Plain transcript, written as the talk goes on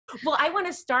Well, I want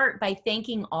to start by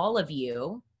thanking all of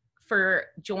you for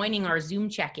joining our Zoom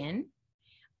check-in.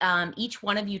 Each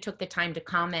one of you took the time to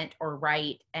comment or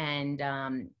write, and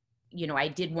I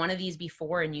did one of these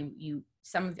before, and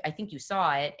I think you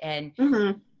saw it, and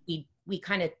we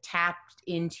kind of tapped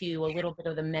into a little bit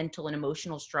of the mental and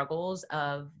emotional struggles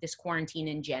of this quarantine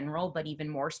in general, but even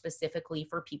more specifically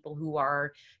for people who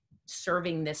are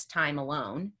serving this time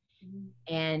alone.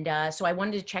 And so I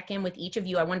wanted to check in with each of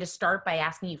you. I wanted to start by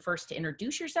asking you first to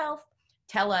introduce yourself,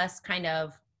 tell us kind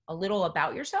of a little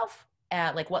about yourself,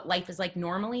 like what life is like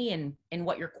normally and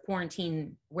what your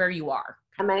quarantine, where you are.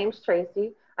 My name's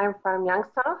Traci. I'm from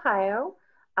Youngstown, Ohio.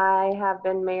 I have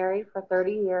been married for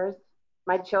 30 years.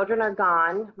 My children are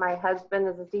gone. My husband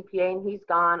is a CPA and he's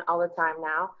gone all the time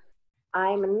now.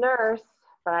 I'm a nurse,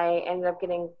 but I ended up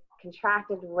getting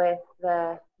contracted with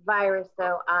the virus,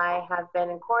 so I have been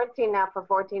in quarantine now for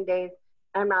 14 days.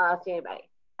 I'm not allowed to see anybody.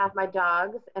 I have my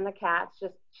dogs and the cats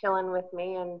just chilling with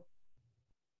me and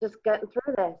just getting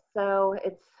through this. So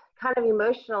it's kind of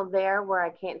emotional there where I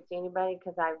can't see anybody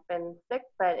because I've been sick,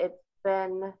 but it's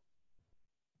been,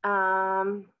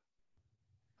 how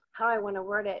I want to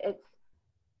word it, it's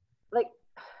like,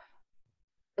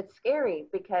 it's scary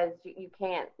because you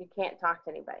can't talk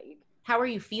to anybody. How are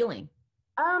you feeling?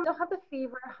 I'll have the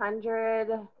fever,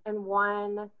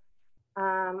 101.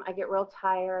 I get real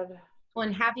tired. Well,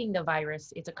 and having the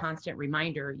virus, it's a constant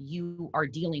reminder you are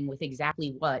dealing with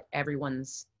exactly what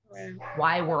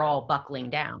why we're all buckling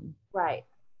down. Right.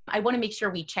 I want to make sure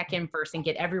we check in first and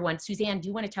get everyone. Suzanne, do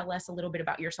you want to tell us a little bit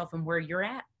about yourself and where you're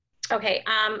at? Okay.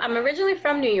 I'm originally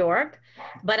from New York,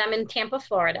 but I'm in Tampa,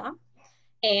 Florida.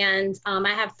 And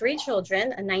I have 3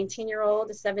 children, a 19-year-old,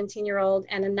 a 17-year-old,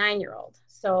 and a 9-year-old.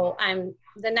 So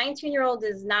the 19-year-old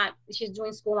she's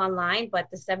doing school online, but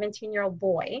the 17-year-old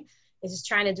boy is just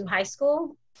trying to do high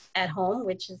school at home,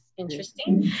 which is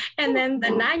interesting. And then the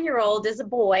 9-year-old is a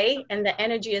boy, and the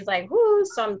energy is like, whoo,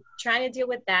 so I'm trying to deal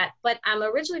with that. But I'm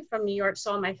originally from New York,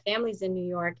 so my family's in New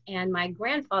York, and my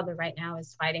grandfather right now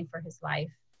is fighting for his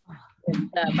life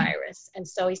with the virus. And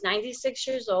so he's 96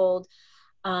 years old.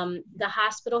 The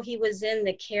hospital he was in,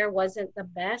 the care wasn't the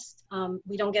best.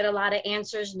 We don't get a lot of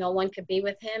answers. No one could be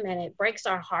with him, and it breaks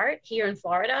our heart here in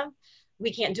Florida.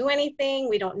 We can't do anything.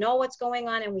 We don't know what's going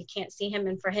on, and we can't see him.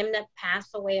 And for him to pass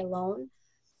away alone.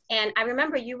 And I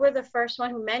remember you were the first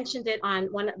one who mentioned it on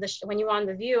when you were on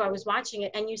The View. I was watching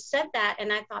it, and you said that,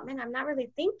 and I thought, man, I'm not really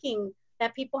thinking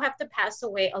that people have to pass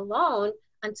away alone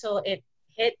until it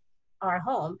hit our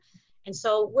home. And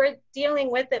so we're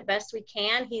dealing with it best we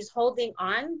can. He's holding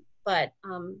on, but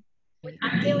I'm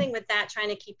dealing with that, trying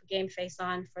to keep a game face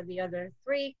on for the other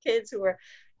 3 kids who are,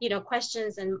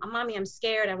 questions. And mommy, I'm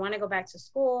scared. I want to go back to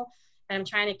school. And I'm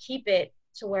trying to keep it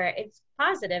to where it's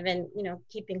positive and,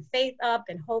 keeping faith up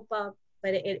and hope up.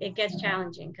 But it gets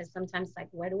challenging because sometimes like,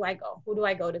 where do I go? Who do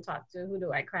I go to talk to? Who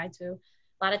do I cry to?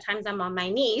 A lot of times I'm on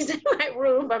my knees in my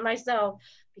room by myself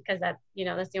because that's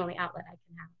the only outlet I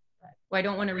can have. Well, I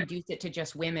don't want to reduce it to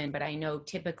just women, but I know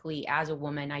typically as a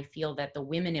woman, I feel that the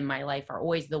women in my life are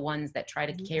always the ones that try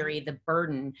to carry the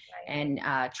burden and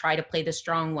try to play the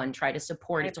strong one, try to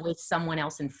support. It's always someone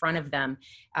else in front of them.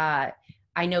 I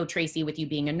know, Traci, with you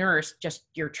being a nurse, just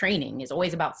your training is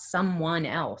always about someone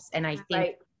else. And I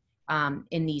think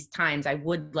in these times, I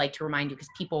would like to remind you, because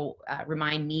people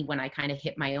remind me when I kind of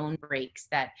hit my own brakes,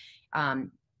 that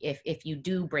if you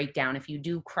do break down, if you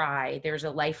do cry, there's a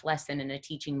life lesson and a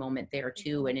teaching moment there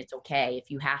too. And it's okay if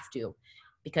you have to,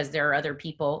 because there are other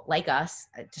people like us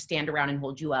to stand around and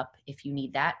hold you up if you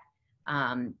need that.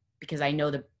 Because I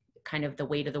know the kind of the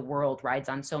weight of the world rides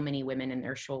on so many women and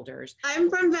their shoulders. I'm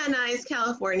from Van Nuys,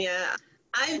 California.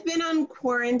 I've been on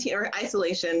quarantine or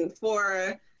isolation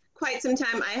for quite some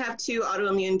time. I have 2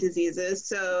 autoimmune diseases.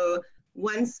 So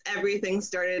once everything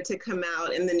started to come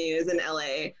out in the news in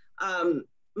LA,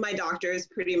 my doctors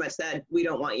pretty much said, we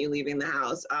don't want you leaving the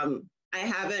house. I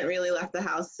haven't really left the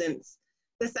house since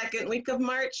the 2nd week of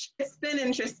March. It's been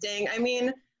interesting. I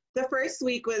mean, the first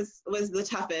week was the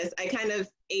toughest. I kind of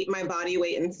ate my body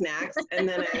weight in snacks, and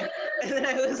then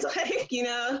I was like,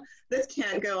 this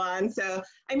can't go on. So,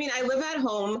 I mean, I live at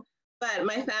home, but a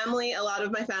lot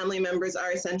of my family members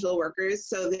are essential workers,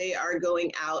 so they are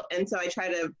going out. And so it's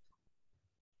kind of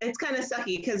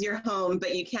sucky because you're home,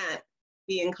 but you can't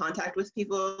be in contact with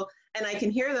people, and I can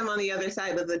hear them on the other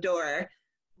side of the door,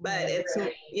 but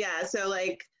so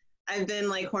like I've been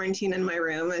like quarantined in my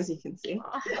room, as you can see.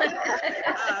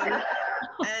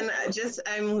 And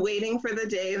I'm waiting for the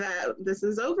day that this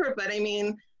is over. But I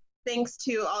mean, thanks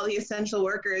to all the essential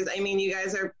workers, I mean, you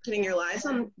guys are putting your lives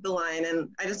on the line, and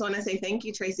I just want to say thank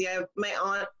you, Traci. My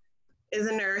aunt is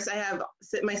a nurse. I have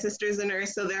my sister's a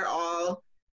nurse, so they're all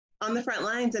on the front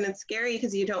lines, and it's scary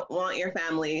because you don't want your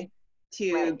family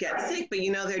to get sick, but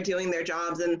you know they're doing their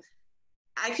jobs. And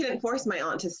I couldn't force my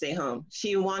aunt to stay home.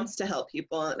 She wants to help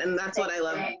people, and that's what I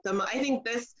love. I think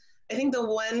the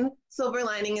one silver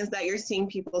lining is that you're seeing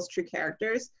people's true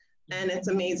characters, and it's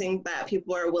amazing that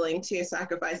people are willing to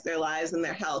sacrifice their lives and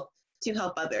their health to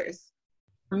help others.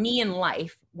 For me in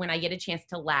life, when I get a chance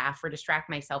to laugh or distract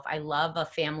myself, I love a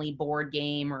family board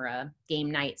game or a game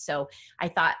night. So I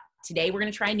thought today we're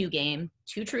going to try a new game,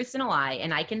 2 truths and a lie,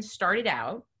 and I can start it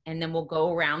out and then we'll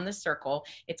go around the circle.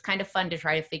 It's kind of fun to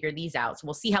try to figure these out. So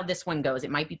we'll see how this one goes.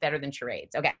 It might be better than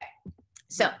charades. Okay.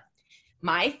 So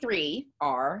my 3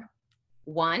 are: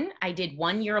 1, I did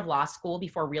 1 year of law school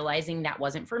before realizing that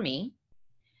wasn't for me.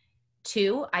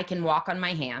 2, I can walk on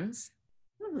my hands.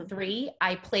 3,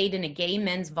 I played in a gay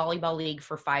men's volleyball league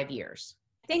for 5 years.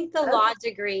 I think the law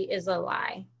degree is the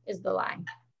lie.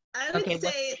 I would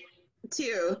say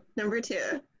 2, number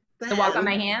 2. The walk on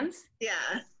my hands?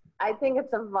 Yeah. I think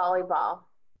it's a volleyball.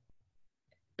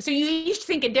 So you each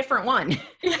think a different one.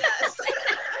 Yes.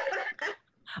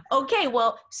 Okay,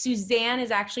 well, Susanne is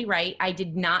actually right. I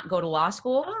did not go to law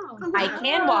school. Oh, I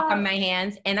can walk on my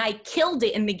hands, and I killed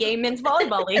it in the gay men's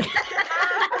volleyball league.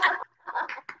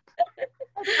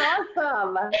 That's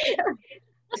awesome.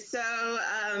 So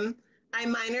I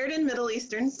minored in Middle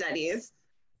Eastern Studies.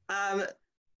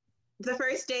 The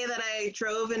first day that I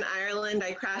drove in Ireland,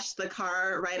 I crashed the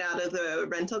car right out of the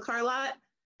rental car lot,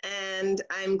 and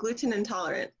I'm gluten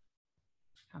intolerant.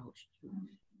 Oh,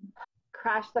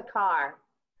 Crash the car.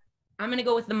 I'm going to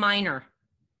go with the minor.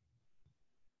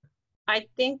 I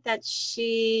think that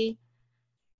she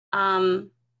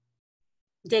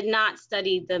did not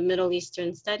study the Middle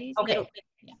Eastern studies. Okay.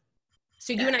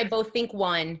 So you and I both think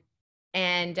 1,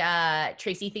 and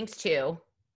Traci thinks 2,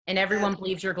 and everyone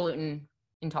believes you're gluten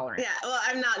intolerant. Yeah, well,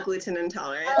 I'm not gluten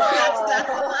intolerant. Oh. That's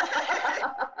a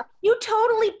lie. You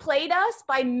totally played us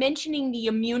by mentioning the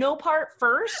immuno part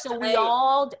first, so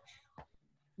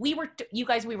we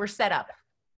were set up.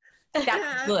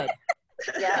 That's good.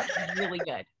 Yeah, Really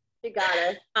good. you got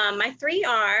it. My 3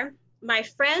 are: my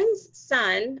friend's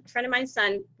son, a friend of mine's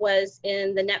son, was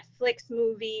in the Netflix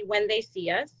movie When They See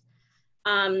Us.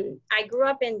 I grew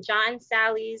up in John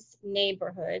Sally's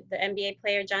neighborhood, the NBA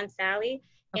player John Sally,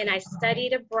 and I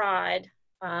studied abroad,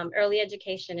 early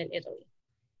education in Italy.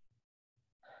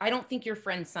 I don't think your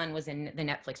friend's son was in the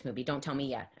Netflix movie. Don't tell me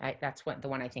yet. That's the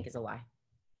one I think is a lie.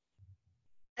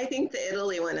 I think the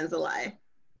Italy one is a lie.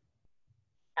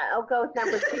 I'll go with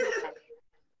number 2.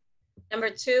 Number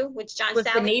 2, which John Was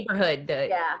Sally. the neighborhood.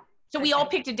 Yeah. So we all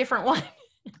picked a different one.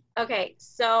 Okay,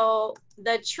 so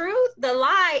the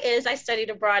lie is I studied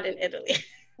abroad in Italy.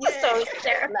 So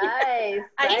Sarah, Nice.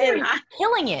 I did You're not.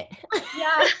 killing it.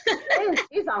 Yeah.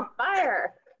 She's on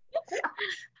fire.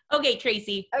 Okay,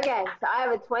 Traci. Okay, so I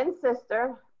have a twin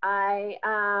sister. I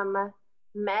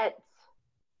met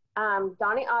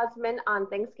Donny Osmond on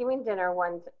Thanksgiving dinner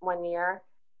one year,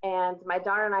 and my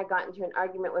daughter and I got into an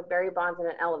argument with Barry Bonds in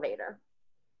an elevator.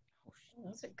 Oh,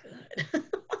 those are good.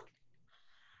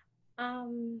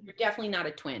 You're definitely not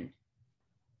a twin.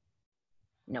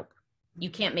 Nope. You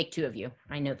can't make 2 of you.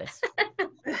 I know this.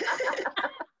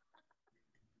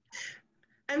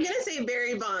 I'm going to say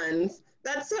Barry Bonds.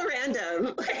 That's so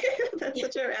random. That's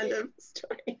such a random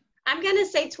story. I'm gonna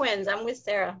say twins. I'm with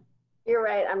Sarah. You're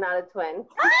right, I'm not a twin.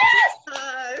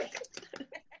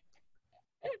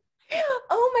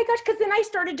 Oh my gosh, because then I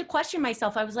started to question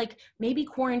myself. I was like, maybe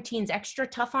quarantine's extra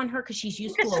tough on her because she's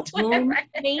used to a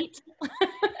roommate.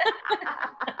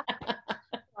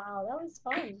 Wow, that was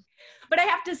fun. But I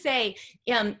have to say,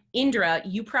 Indhira,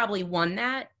 you probably won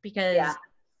that because,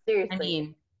 Seriously. I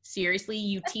mean, seriously,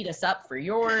 you teed us up for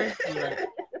yours.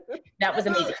 That was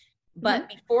amazing. But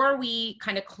before we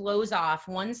kind of close off,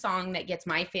 one song that gets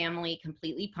my family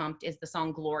completely pumped is the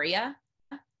song Gloria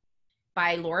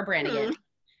by Laura Branigan.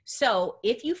 So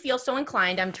if you feel so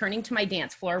inclined, I'm turning to my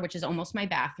dance floor, which is almost my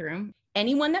bathroom.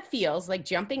 Anyone that feels like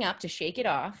jumping up to shake it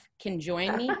off can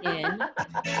join me in.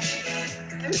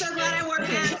 I'm so glad I wore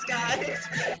pants, guys.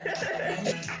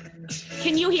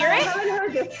 Can you hear I it? haven't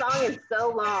heard this song in so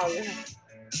long.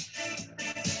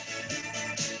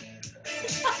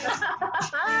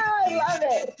 I love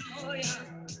it.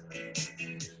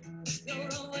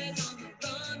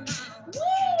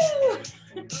 Woo!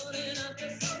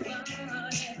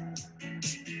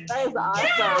 That is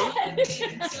awesome.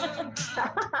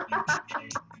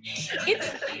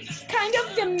 It's kind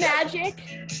of the magic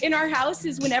in our house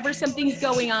is whenever something's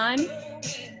going on,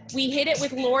 we hit it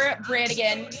with Laura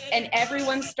Branigan and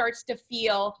everyone starts to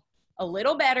feel a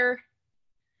little better,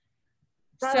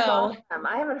 That is So awesome.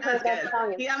 I haven't heard that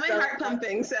song. You got my heart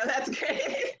pumping, so that's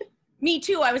great. me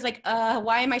too. I was like,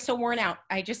 why am I so worn out?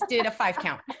 I just did a 5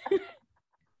 count.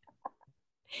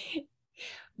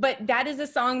 But that is a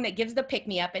song that gives the pick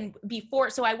me up. And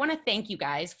so I want to thank you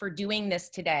guys for doing this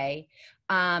today,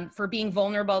 for being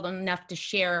vulnerable enough to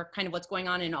share kind of what's going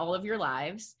on in all of your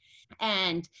lives.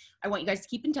 And I want you guys to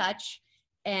keep in touch.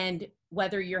 And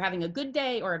whether you're having a good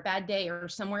day or a bad day or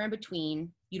somewhere in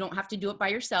between, you don't have to do it by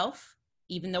yourself,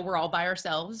 even though we're all by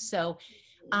ourselves. So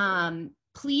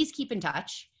please keep in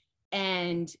touch.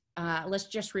 And let's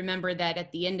just remember that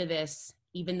at the end of this,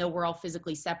 even though we're all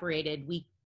physically separated, we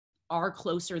are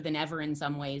closer than ever in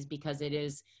some ways, because it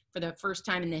is, for the first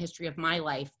time in the history of my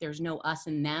life, there's no us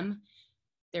and them.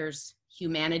 There's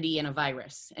humanity and a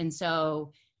virus. And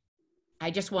so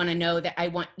I just want to know that I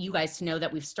want you guys to know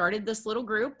that we've started this little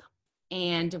group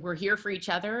and we're here for each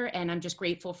other. And I'm just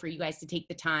grateful for you guys to take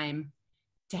the time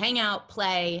to hang out,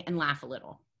 play, and laugh a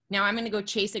little. Now I'm going to go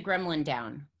chase a gremlin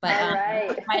down.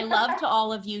 But my love to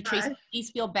all of you. Traci,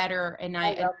 please feel better. And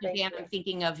Susanne, I'm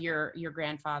thinking of your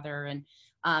grandfather, and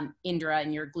Indhira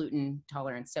and your gluten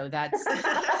tolerance. So that's.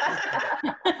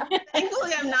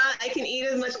 Thankfully, I'm not. I can eat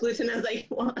as much gluten as I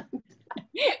want.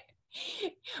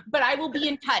 But I will be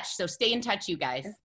in touch. So stay in touch, you guys.